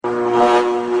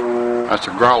That's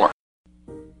a growler.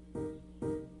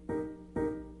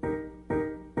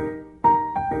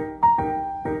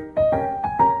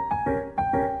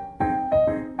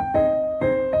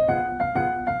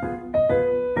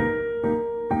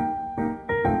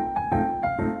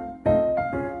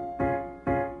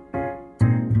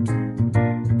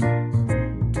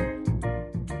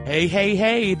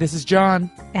 Hey, this is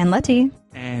John. And Letty.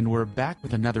 And we're back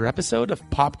with another episode of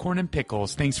Popcorn and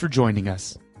Pickles. Thanks for joining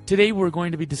us. Today we're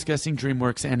going to be discussing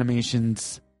DreamWorks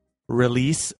Animation's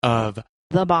release of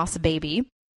The Boss Baby.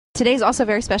 Today's also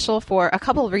very special for a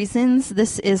couple of reasons.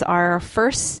 This is our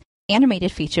first animated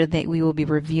feature that we will be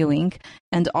reviewing,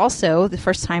 and also the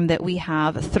first time that we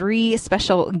have three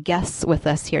special guests with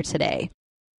us here today.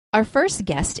 Our first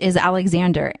guest is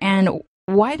Alexander, and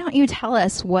why don't you tell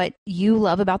us what you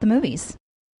love about the movies?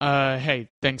 Hey,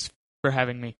 thanks for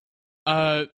having me.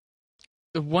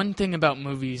 The one thing about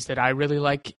movies that I really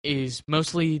like is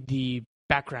mostly the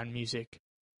background music.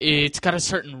 It's got a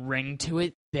certain ring to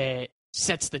it that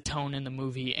sets the tone in the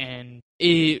movie, and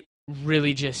it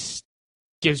really just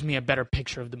gives me a better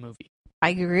picture of the movie. I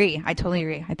agree. I totally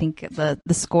agree. I think the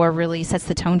score really sets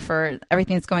the tone for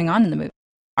everything that's going on in the movie.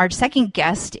 Our second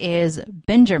guest is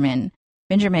Benjamin.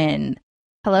 Benjamin,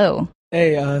 hello.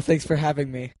 Hey, thanks for having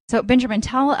me. So, Benjamin,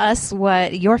 tell us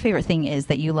what your favorite thing is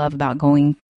that you love about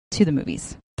going to the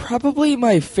movies. Probably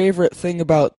my favorite thing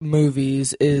about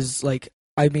movies is,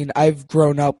 I've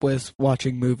grown up with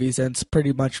watching movies, and it's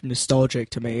pretty much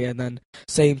nostalgic to me. And then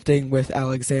same thing with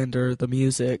Alexander, the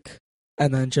music,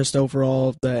 and then just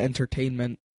overall the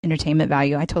entertainment. Entertainment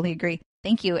value. I totally agree.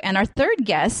 Thank you. And our third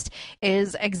guest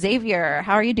is Xavier.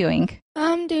 How are you doing?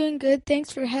 I'm doing good.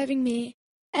 Thanks for having me.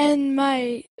 And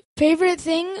my favorite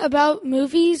thing about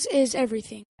movies is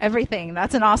everything. Everything.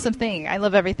 That's an awesome thing. I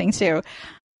love everything too.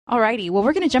 Alrighty. Well,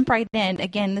 we're going to jump right in.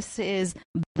 Again, this is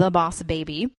The Boss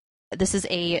Baby. This is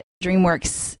a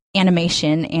DreamWorks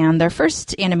animation, and their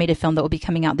first animated film that will be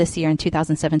coming out this year in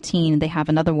 2017. They have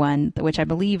another one, which I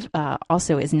believe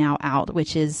also is now out,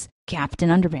 which is Captain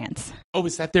Underpants. Oh,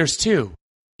 is that theirs too?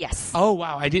 Yes. Oh,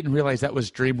 wow. I didn't realize that was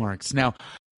DreamWorks. Now,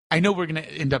 I know we're going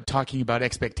to end up talking about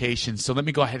expectations, so let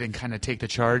me go ahead and kind of take the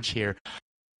charge here.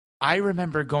 I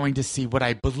remember going to see what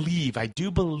I do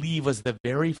believe was the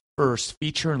very first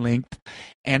feature-length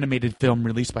animated film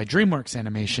released by DreamWorks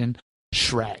Animation,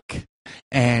 Shrek.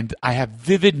 And I have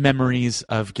vivid memories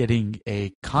of getting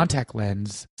a contact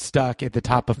lens stuck at the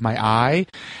top of my eye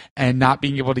and not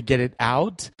being able to get it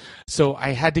out. So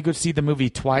I had to go see the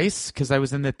movie twice because I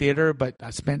was in the theater, but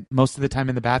I spent most of the time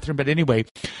in the bathroom. But anyway,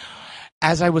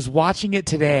 as I was watching it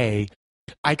today,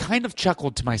 I kind of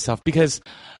chuckled to myself because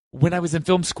when I was in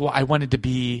film school, I wanted to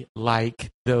be like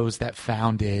those that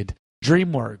founded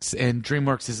DreamWorks. And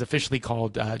DreamWorks is officially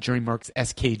called DreamWorks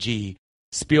SKG.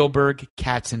 Spielberg,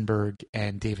 Katzenberg,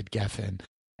 and David Geffen.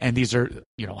 And these are,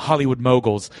 Hollywood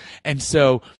moguls. And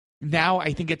so now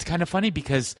I think it's kind of funny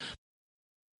because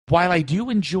while I do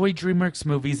enjoy DreamWorks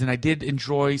movies, and I did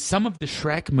enjoy some of the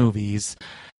Shrek movies,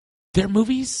 their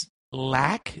movies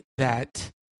lack that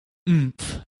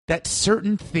oomph, that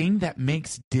certain thing that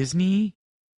makes Disney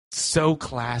so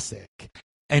classic.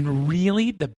 And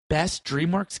really, the best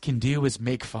DreamWorks can do is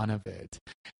make fun of it.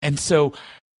 And so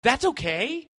that's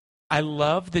okay. I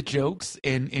love the jokes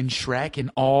in Shrek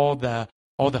and all the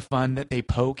fun that they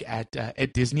poke at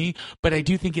Disney, but I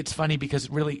do think it's funny because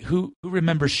really, who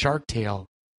remembers Shark Tale?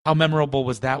 How memorable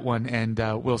was that one? And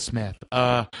Will Smith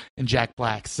and Jack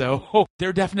Black. So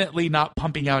they're definitely not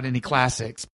pumping out any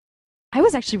classics. I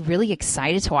was actually really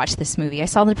excited to watch this movie. I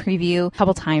saw the preview a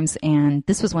couple times, and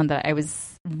this was one that I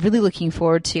was really looking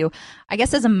forward to. I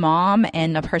guess as a mom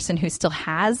and a person who still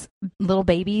has little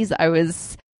babies, I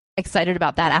was excited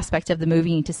about that aspect of the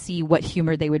movie and to see what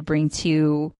humor they would bring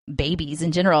to babies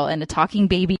in general. And a talking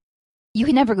baby, you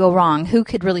can never go wrong. Who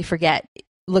could really forget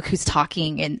Look Who's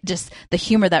Talking, and just the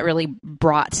humor that really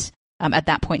brought at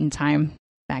that point in time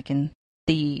back in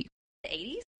the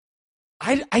 80s?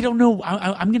 I don't know.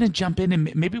 I'm going to jump in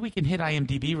and maybe we can hit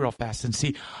IMDb real fast and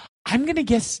see. I'm going to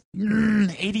guess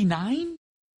 89,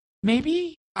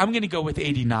 maybe? I'm going to go with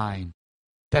 89.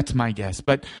 That's my guess.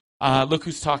 But Look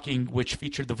Who's Talking, which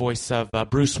featured the voice of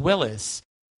Bruce Willis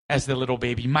as the little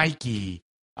baby Mikey,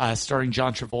 starring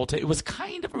John Travolta. It was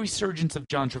kind of a resurgence of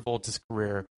John Travolta's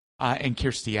career and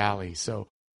Kirstie Alley. So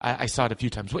I saw it a few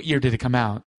times. What year did it come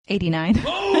out? 89.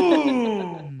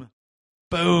 Boom!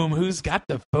 Boom. Who's got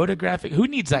the photographic? Who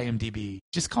needs IMDb?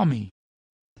 Just call me.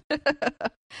 All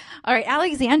right,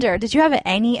 Alexander, did you have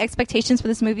any expectations for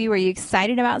this movie? Were you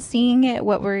excited about seeing it?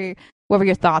 What were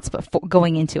your thoughts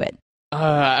going into it?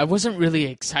 I wasn't really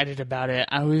excited about it.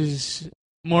 I was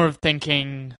more of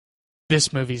thinking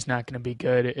this movie's not going to be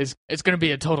good. It's going to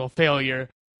be a total failure.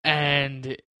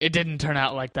 And it didn't turn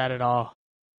out like that at all.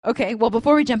 Okay, well,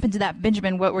 before we jump into that,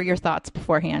 Benjamin, what were your thoughts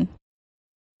beforehand?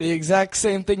 The exact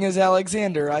same thing as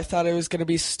Alexander. I thought it was going to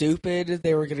be stupid.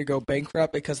 They were going to go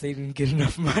bankrupt because they didn't get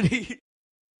enough money.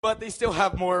 But they still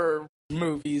have more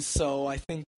movies, so I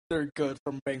think they're good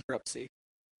from bankruptcy.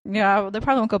 Yeah, well, they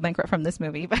probably won't go bankrupt from this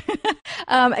movie.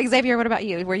 Xavier, what about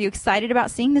you? Were you excited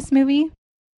about seeing this movie?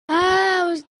 I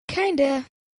was kinda.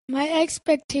 My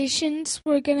expectations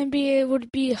were gonna be able to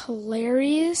be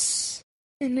hilarious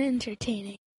and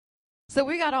entertaining. So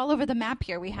we got all over the map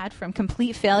here. We had from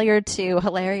complete failure to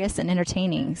hilarious and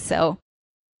entertaining. So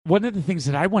one of the things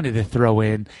that I wanted to throw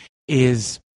in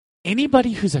is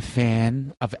anybody who's a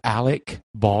fan of Alec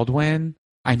Baldwin,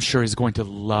 I'm sure is going to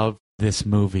love this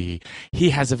movie. He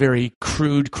has a very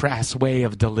crude, crass way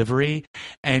of delivery,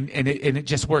 and it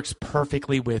just works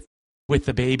perfectly with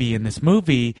the baby in this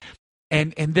movie.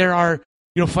 And there are,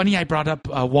 funny I brought up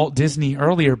Walt Disney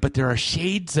earlier, but there are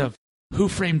shades of Who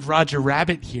Framed Roger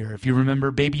Rabbit here. If you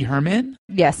remember Baby Herman?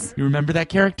 yes. You remember that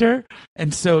character?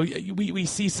 And so we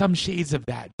see some shades of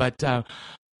that. But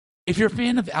if you're a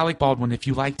fan of Alec Baldwin, if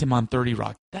you liked him on 30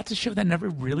 Rock, that's a show that never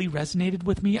really resonated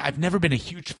with me. I've never been a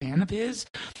huge fan of his,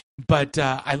 but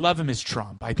I love him as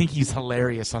Trump. I think he's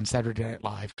hilarious on Saturday Night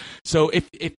Live. So if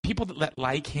people that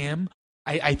like him,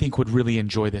 I think would really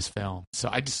enjoy this film. So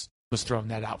I just was throwing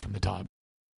that out from the top.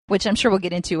 Which I'm sure we'll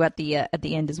get into at the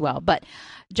end as well. But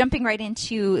jumping right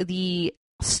into the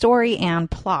story and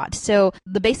plot. So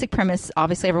the basic premise,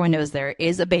 obviously everyone knows there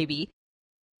is a baby.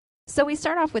 So we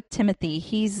start off with Timothy.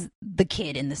 He's the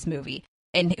kid in this movie,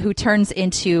 and who turns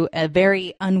into a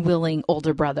very unwilling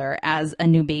older brother as a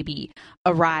new baby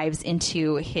arrives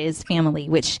into his family,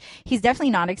 which he's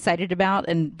definitely not excited about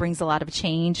and brings a lot of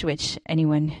change, which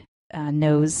anyone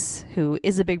knows who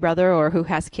is a big brother or who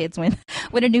has kids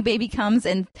when a new baby comes.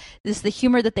 And the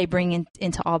humor that they bring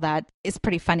into all that is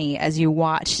pretty funny as you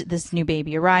watch this new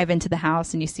baby arrive into the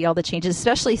house and you see all the changes,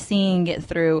 especially seeing it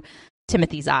through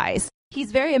Timothy's eyes.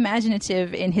 He's very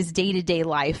imaginative in his day-to-day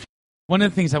life. One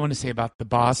of the things I want to say about the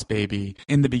Boss Baby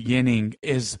in the beginning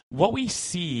is what we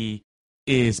see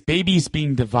is babies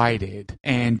being divided.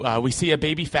 And we see a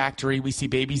baby factory. We see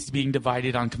babies being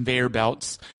divided on conveyor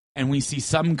belts. And we see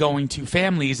some going to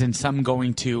families and some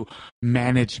going to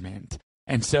management.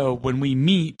 And so when we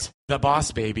meet the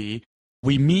Boss Baby,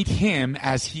 we meet him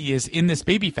as he is in this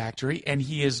baby factory, and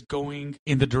he is going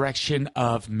in the direction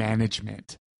of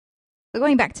management.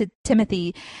 Going back to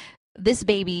Timothy, this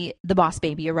baby, the Boss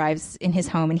Baby, arrives in his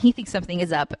home and he thinks something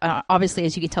is up. Obviously,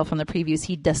 as you can tell from the previews,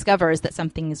 he discovers that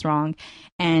something is wrong.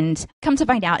 And come to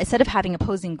find out, instead of having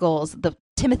opposing goals, the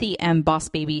Timothy and Boss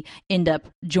Baby end up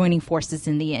joining forces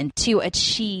in the end to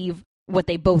achieve what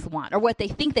they both want, or what they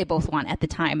think they both want at the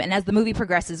time. And as the movie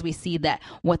progresses, we see that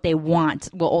what they want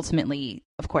will ultimately,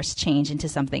 of course, change into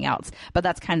something else. But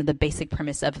that's kind of the basic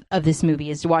premise of this movie,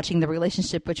 is watching the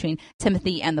relationship between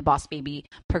Timothy and the Boss Baby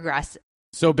progress.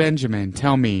 So, Benjamin,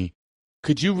 tell me,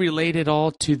 could you relate it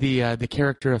all to the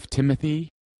character of Timothy?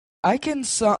 I can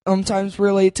sometimes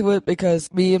relate to it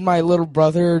because me and my little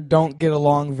brother don't get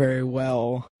along very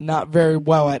well. Not very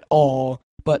well at all.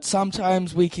 But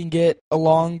sometimes we can get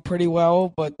along pretty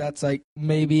well, but that's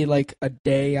maybe a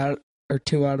day out or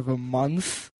two out of a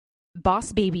month.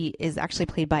 Boss Baby is actually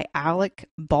played by Alec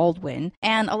Baldwin.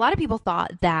 And a lot of people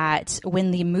thought that when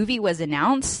the movie was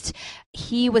announced,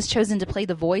 he was chosen to play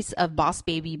the voice of Boss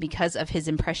Baby because of his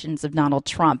impressions of Donald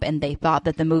Trump. And they thought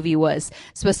that the movie was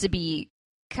supposed to be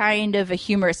kind of a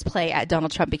humorous play at Donald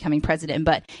Trump becoming president.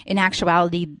 But in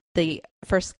actuality, the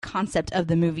first concept of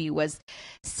the movie was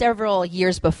several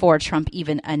years before Trump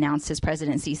even announced his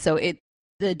presidency. So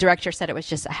the director said it was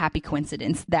just a happy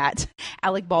coincidence that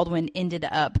Alec Baldwin ended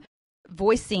up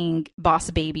voicing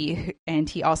Boss Baby, and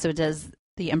he also does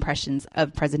the impressions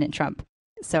of President Trump.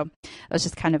 So it was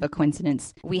just kind of a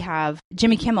coincidence. We have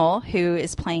Jimmy Kimmel, who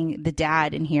is playing the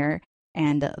dad in here,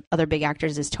 and other big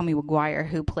actors is Tommy Maguire,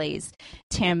 who plays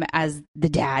Tim as the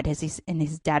dad, as he's in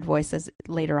his dad voice as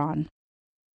later on.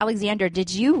 Alexander, did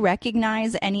you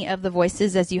recognize any of the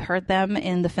voices as you heard them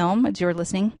in the film as you were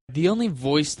listening? The only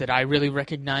voice that I really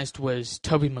recognized was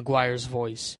Tobey Maguire's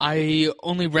voice. I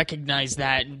only recognized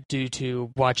that due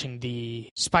to watching the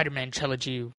Spider-Man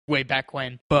trilogy way back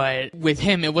when, but with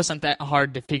him, it wasn't that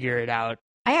hard to figure it out.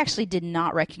 I actually did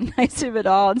not recognize him at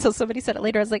all until somebody said it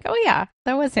later. I was like, oh yeah,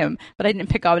 that was him. But I didn't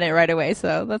pick on it right away,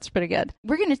 so that's pretty good.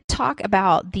 We're going to talk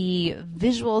about the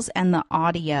visuals and the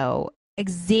audio.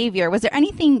 Xavier, was there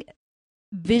anything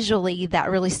visually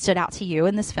that really stood out to you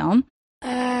in this film?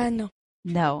 No.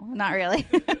 No, not really.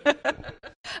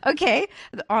 Okay,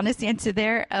 the honest answer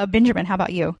there. Benjamin, how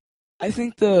about you? I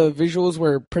think the visuals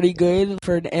were pretty good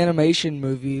for an animation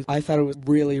movie. I thought it was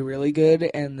really, really good,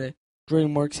 and the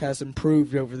DreamWorks has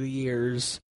improved over the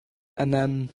years. And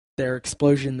then their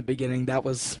explosion in the beginning, that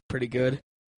was pretty good.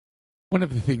 One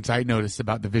of the things I noticed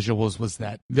about the visuals was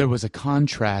that there was a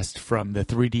contrast from the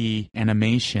 3D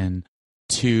animation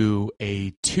to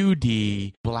a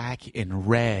 2D black and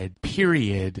red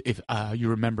period. If you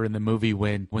remember in the movie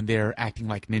when they're acting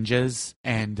like ninjas,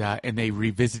 and they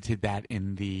revisited that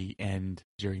in the end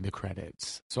during the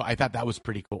credits. So I thought that was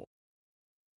pretty cool.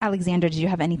 Alexander, did you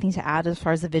have anything to add as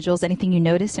far as the visuals? Anything you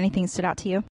noticed? Anything that stood out to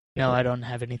you? No, I don't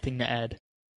have anything to add.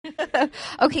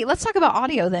 Okay, let's talk about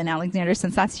audio then, Alexander,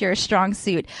 since that's your strong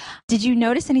suit. Did you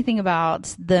notice anything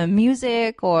about the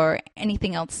music or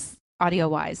anything else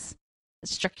audio-wise that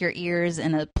struck your ears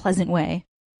in a pleasant way?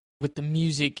 With the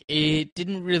music, it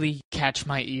didn't really catch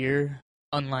my ear,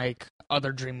 unlike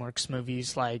other DreamWorks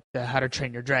movies like the How to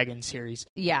Train Your Dragon series.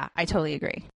 Yeah, I totally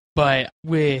agree. But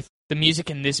with the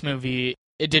music in this movie,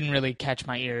 it didn't really catch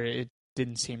my ear. It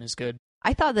didn't seem as good.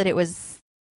 I thought that it was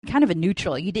kind of a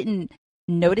neutral. You didn't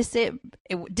notice it.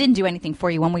 It didn't do anything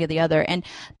for you one way or the other. And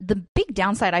the big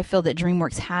downside I feel that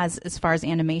DreamWorks has as far as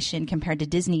animation compared to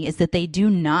Disney is that they do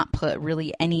not put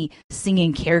really any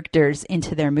singing characters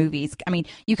into their movies. I mean,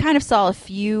 you kind of saw a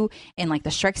few in like the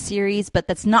Shrek series, but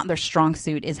that's not their strong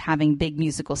suit, is having big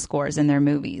musical scores in their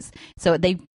movies. So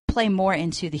they play more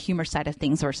into the humor side of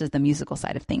things versus the musical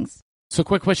side of things. So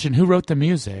quick question, who wrote the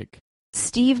music?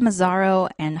 Steve Mazzaro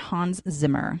and Hans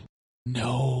Zimmer.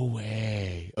 No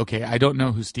way. Okay, I don't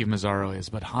know who Steve Mazzaro is,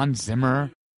 but Hans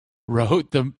Zimmer wrote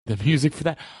the music for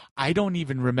that. I don't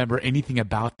even remember anything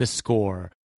about the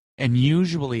score. And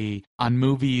usually on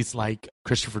movies like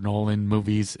Christopher Nolan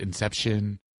movies,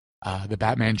 Inception, the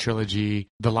Batman trilogy,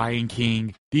 The Lion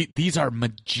King, these are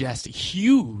majestic,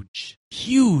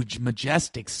 huge,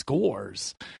 majestic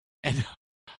scores. And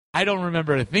I don't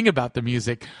remember a thing about the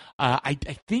music. I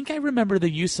think I remember the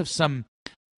use of some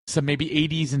maybe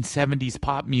 80s and 70s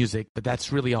pop music, but that's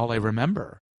really all I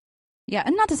remember. Yeah,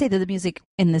 and not to say that the music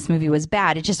in this movie was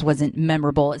bad. It just wasn't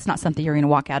memorable. It's not something you're going to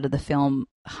walk out of the film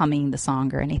humming the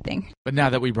song or anything. But now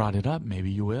that we brought it up,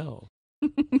 maybe you will.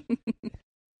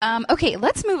 Okay,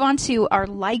 let's move on to our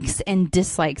likes and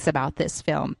dislikes about this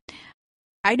film.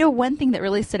 I know one thing that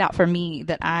really stood out for me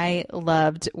that I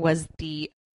loved was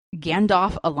the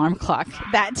Gandalf alarm clock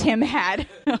that Tim had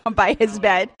by his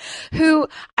bed, who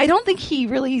I don't think he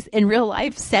really in real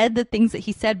life said the things that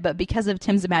he said, but because of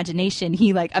Tim's imagination,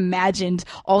 he like imagined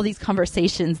all these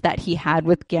conversations that he had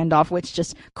with Gandalf, which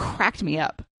just cracked me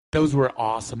up. Those were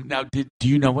awesome. Now, do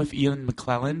you know if Ian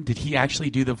McKellen, did he actually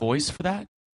do the voice for that?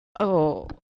 Oh.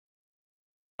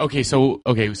 Okay, so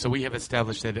we have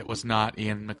established that it was not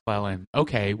Ian McKellen.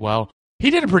 Okay, well, he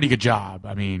did a pretty good job.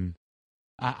 I mean,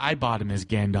 I bought him as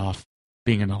Gandalf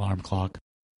being an alarm clock.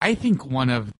 I think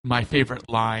one of my favorite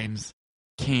lines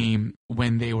came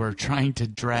when they were trying to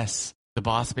dress the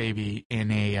Boss Baby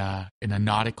in a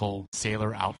nautical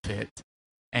sailor outfit,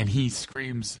 and he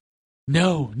screams,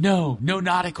 "No,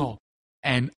 nautical!"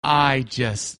 And I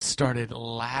just started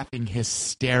laughing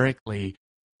hysterically,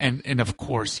 and of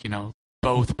course,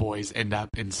 both boys end up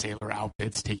in sailor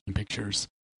outfits taking pictures.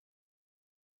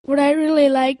 What I really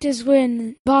liked is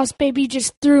when Boss Baby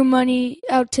just threw money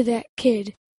out to that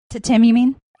kid. To Tim, you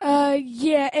mean?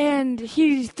 Yeah, and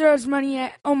he throws money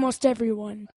at almost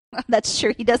everyone. That's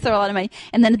true. He does throw a lot of money.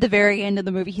 And then at the very end of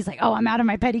the movie, he's like, oh, I'm out of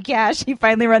my petty cash. He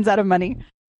finally runs out of money.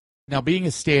 Now, being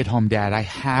a stay-at-home dad, I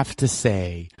have to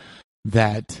say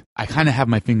that I kind of have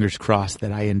my fingers crossed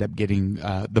that I end up getting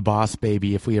the Boss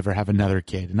Baby if we ever have another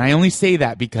kid. And I only say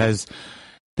that because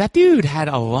that dude had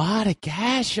a lot of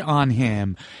cash on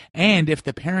him. And if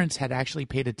the parents had actually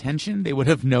paid attention, they would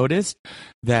have noticed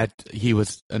that he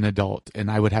was an adult.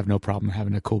 And I would have no problem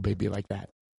having a cool baby like that.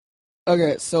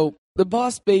 Okay, so the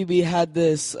Boss Baby had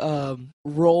this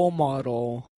role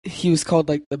model. He was called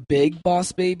like the Big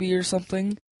Boss Baby or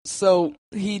something. So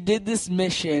he did this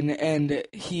mission and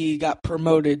he got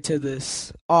promoted to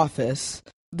this office,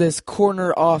 this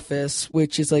corner office,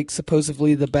 which is like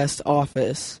supposedly the best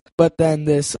office. But then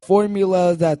this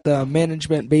formula that the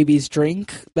management babies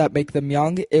drink that make them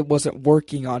young, it wasn't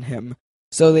working on him.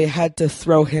 So they had to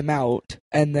throw him out,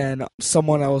 and then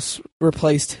someone else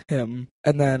replaced him.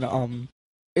 And then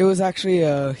it was actually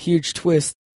a huge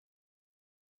twist.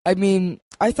 I mean,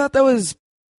 I thought that was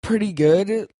pretty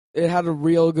good. It had a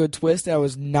real good twist. I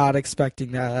was not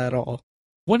expecting that at all.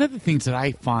 One of the things that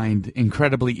I find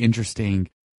incredibly interesting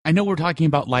I know we're talking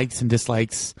about likes and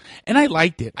dislikes, and I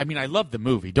liked it. I mean, I loved the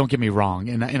movie, don't get me wrong,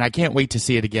 and I can't wait to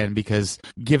see it again because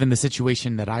given the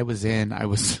situation that I was in, I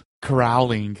was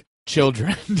corralling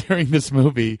children during this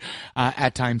movie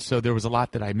at times, so there was a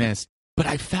lot that I missed. But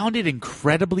I found it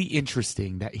incredibly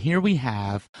interesting that here we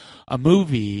have a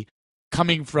movie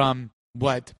coming from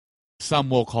what some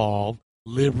will call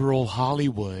liberal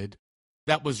Hollywood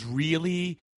that was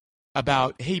really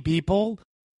about, hey, people,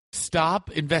 stop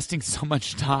investing so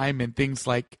much time in things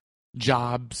like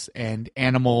jobs and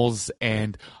animals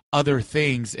and other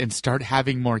things and start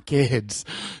having more kids.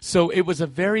 So it was a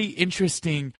very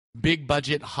interesting big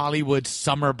budget Hollywood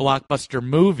summer blockbuster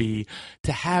movie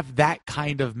to have that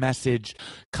kind of message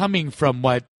coming from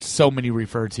what so many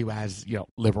refer to as,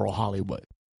 liberal Hollywood.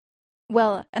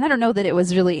 Well, and I don't know that it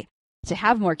was really to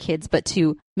have more kids, but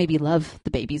to maybe love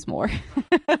the babies more.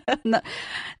 No,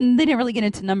 they didn't really get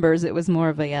into numbers. It was more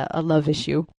of a love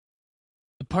issue.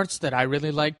 The parts that I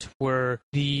really liked were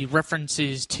the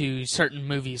references to certain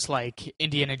movies like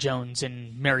Indiana Jones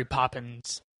and Mary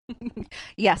Poppins.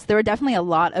 Yes, there were definitely a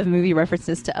lot of movie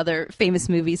references to other famous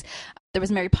movies. There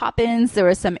was Mary Poppins. There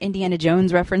were some Indiana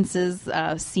Jones references,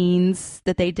 scenes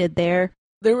that they did there.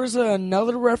 There was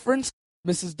another reference,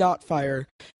 Mrs. Doubtfire,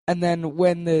 and then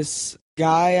when this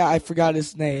guy, I forgot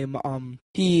his name,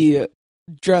 he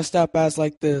dressed up as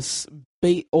like this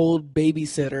old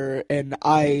babysitter, and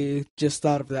I just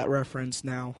thought of that reference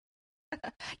now.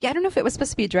 Yeah, I don't know if it was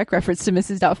supposed to be a direct reference to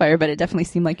Mrs. Doubtfire, but it definitely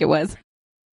seemed like it was.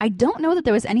 I don't know that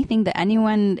there was anything that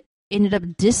anyone ended up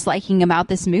disliking about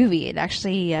this movie. It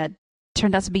actually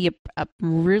turned out to be a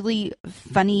really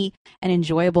funny and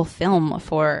enjoyable film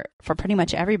for pretty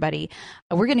much everybody.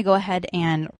 We're going to go ahead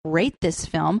and rate this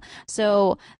film.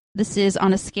 So this is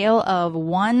on a scale of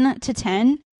 1 to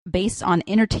 10 based on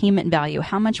entertainment value.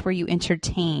 How much were you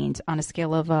entertained on a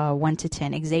scale of 1 to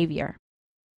 10? Xavier?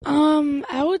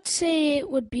 I would say it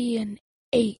would be an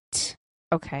 8.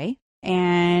 Okay.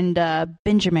 And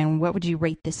Benjamin, what would you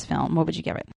rate this film? What would you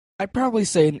give it? I'd probably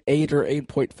say an 8 or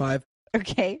 8.5.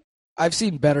 Okay. I've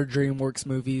seen better DreamWorks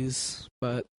movies,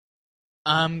 but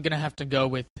I'm going to have to go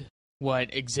with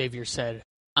what Xavier said.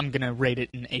 I'm going to rate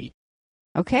it an 8.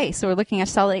 Okay, so we're looking at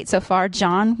solid 8 so far.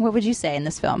 John, what would you say in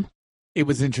this film? It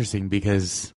was interesting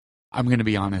because I'm going to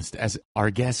be honest, as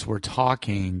our guests were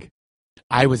talking,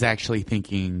 I was actually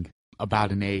thinking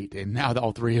about an 8, and now that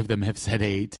all three of them have said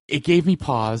 8, it gave me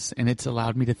pause and it's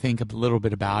allowed me to think a little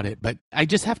bit about it. But I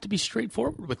just have to be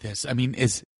straightforward with this. I mean,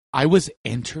 I was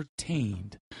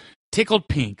entertained, tickled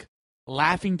pink,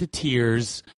 laughing to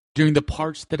tears during the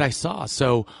parts that I saw.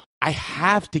 So I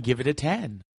have to give it a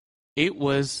 10. It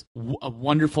was a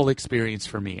wonderful experience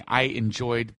for me. I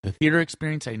enjoyed the theater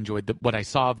experience. I enjoyed what I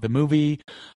saw of the movie.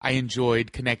 I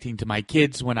enjoyed connecting to my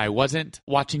kids when I wasn't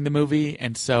watching the movie.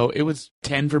 And so it was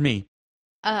 10 for me.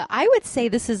 I would say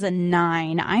this is a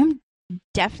 9. I'm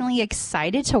definitely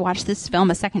excited to watch this film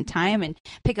a second time and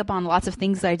pick up on lots of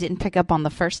things that I didn't pick up on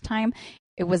the first time.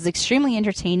 It was extremely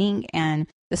entertaining, and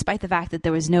despite the fact that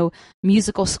there was no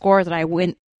musical score that I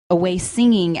went away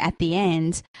singing at the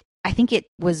end, I think it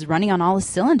was running on all the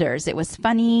cylinders. It was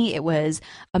funny. It was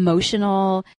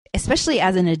emotional, especially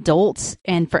as an adult.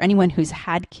 And for anyone who's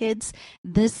had kids,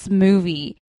 this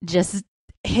movie just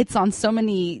hits on so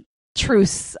many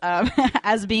truths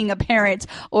as being a parent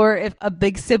or if a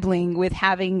big sibling with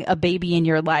having a baby in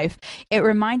your life. It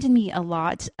reminded me a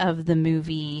lot of the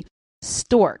movie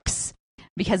Storks,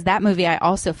 because that movie I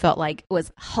also felt like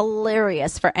was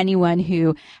hilarious for anyone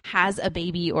who has a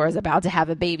baby or is about to have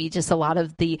a baby. Just a lot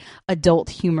of the adult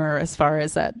humor as far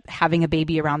as having a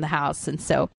baby around the house. And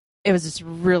so it was just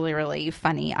really, really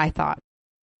funny, I thought.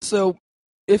 So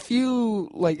if you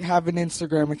have an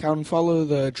Instagram account and follow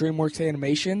the DreamWorks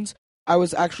Animations, I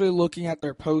was actually looking at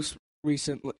their post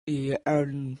recently,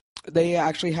 and they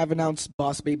actually have announced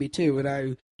Boss Baby 2, and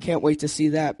I can't wait to see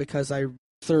that because I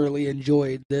thoroughly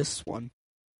enjoyed this one.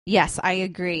 Yes, I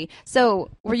agree.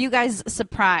 So were you guys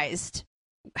surprised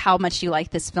how much you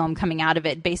liked this film coming out of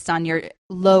it based on your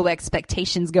low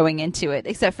expectations going into it?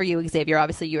 Except for you, Xavier.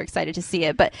 Obviously, you were excited to see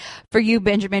it. But for you,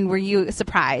 Benjamin, were you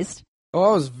surprised? Oh,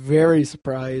 I was very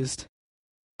surprised.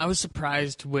 I was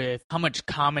surprised with how much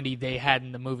comedy they had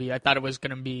in the movie. I thought it was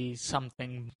going to be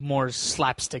something more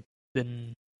slapstick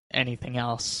than anything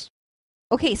else.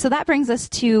 Okay, so that brings us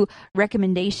to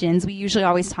recommendations. We usually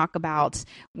always talk about,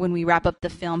 when we wrap up the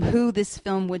film, who this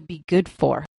film would be good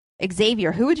for.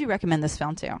 Xavier, who would you recommend this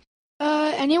film to?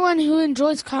 Anyone who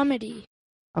enjoys comedy.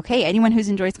 Okay, anyone who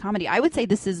enjoys comedy. I would say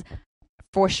this is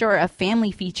for sure a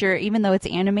family feature, even though it's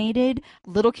animated.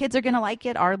 Little kids are going to like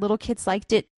it. Our little kids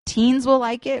liked it. Teens will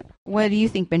like it. What do you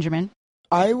think, Benjamin?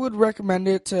 I would recommend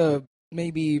it to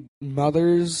maybe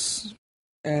mothers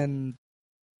and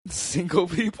single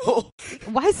people.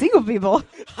 Why single people?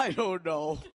 I don't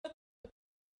know.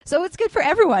 So it's good for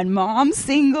everyone. Moms,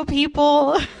 single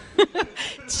people,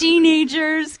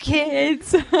 teenagers,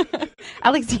 kids.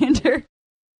 Alexander.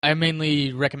 I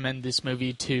mainly recommend this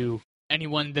movie to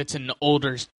anyone that's an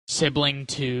older sibling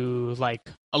to, like,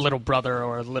 a little brother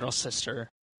or a little sister.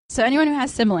 So anyone who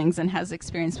has siblings and has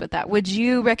experience with that, would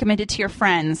you recommend it to your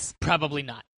friends? Probably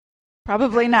not.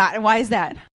 Probably not. And why is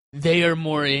that? They are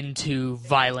more into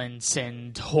violence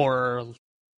and horror.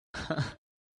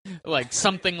 Like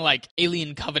something like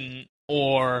Alien Covenant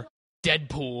or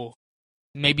Deadpool.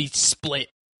 Maybe Split.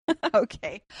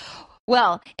 Okay.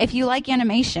 Well, if you like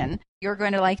animation, you're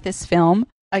going to like this film.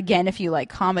 Again, if you like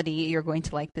comedy, you're going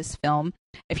to like this film.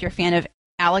 If you're a fan of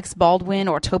Alex Baldwin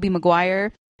or Tobey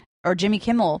Maguire or Jimmy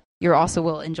Kimmel, you also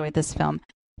will enjoy this film.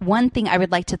 One thing I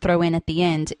would like to throw in at the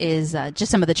end is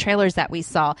just some of the trailers that we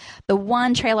saw. The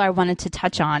one trailer I wanted to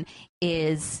touch on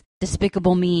is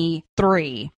Despicable Me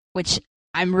 3, which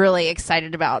I'm really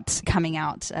excited about coming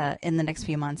out in the next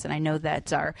few months. And I know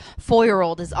that our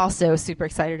 4-year-old is also super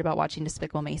excited about watching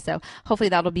Despicable Me. So hopefully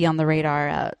that'll be on the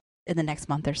radar in the next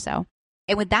month or so.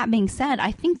 And with that being said,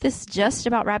 I think this just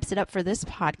about wraps it up for this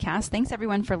podcast. Thanks,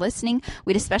 everyone, for listening.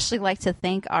 We'd especially like to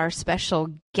thank our special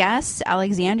guest,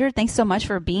 Alexander. Thanks so much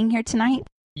for being here tonight.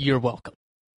 You're welcome.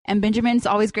 And Benjamin, it's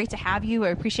always great to have you. I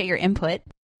appreciate your input.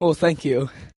 Well, thank you.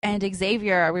 And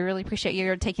Xavier, we really appreciate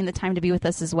you taking the time to be with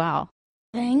us as well.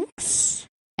 Thanks.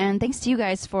 And thanks to you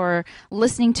guys for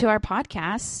listening to our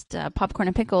podcast, Popcorn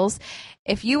and Pickles.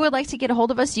 If you would like to get a hold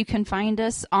of us, you can find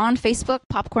us on Facebook,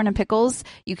 Popcorn and Pickles.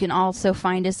 You can also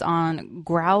find us on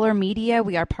Growler Media.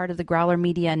 We are part of the Growler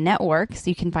Media Network, so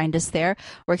you can find us there.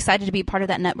 We're excited to be part of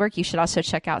that network. You should also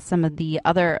check out some of the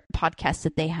other podcasts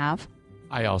that they have.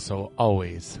 I also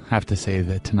always have to say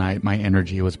that tonight my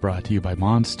energy was brought to you by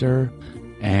Monster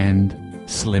and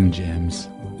Slim Jims.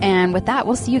 And with that,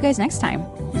 we'll see you guys next time.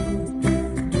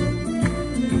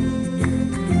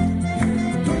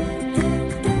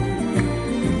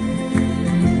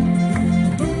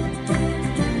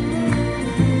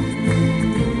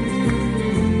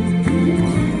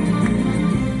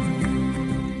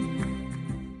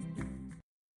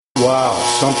 Wow,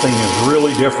 something is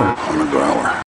really different on the Growler.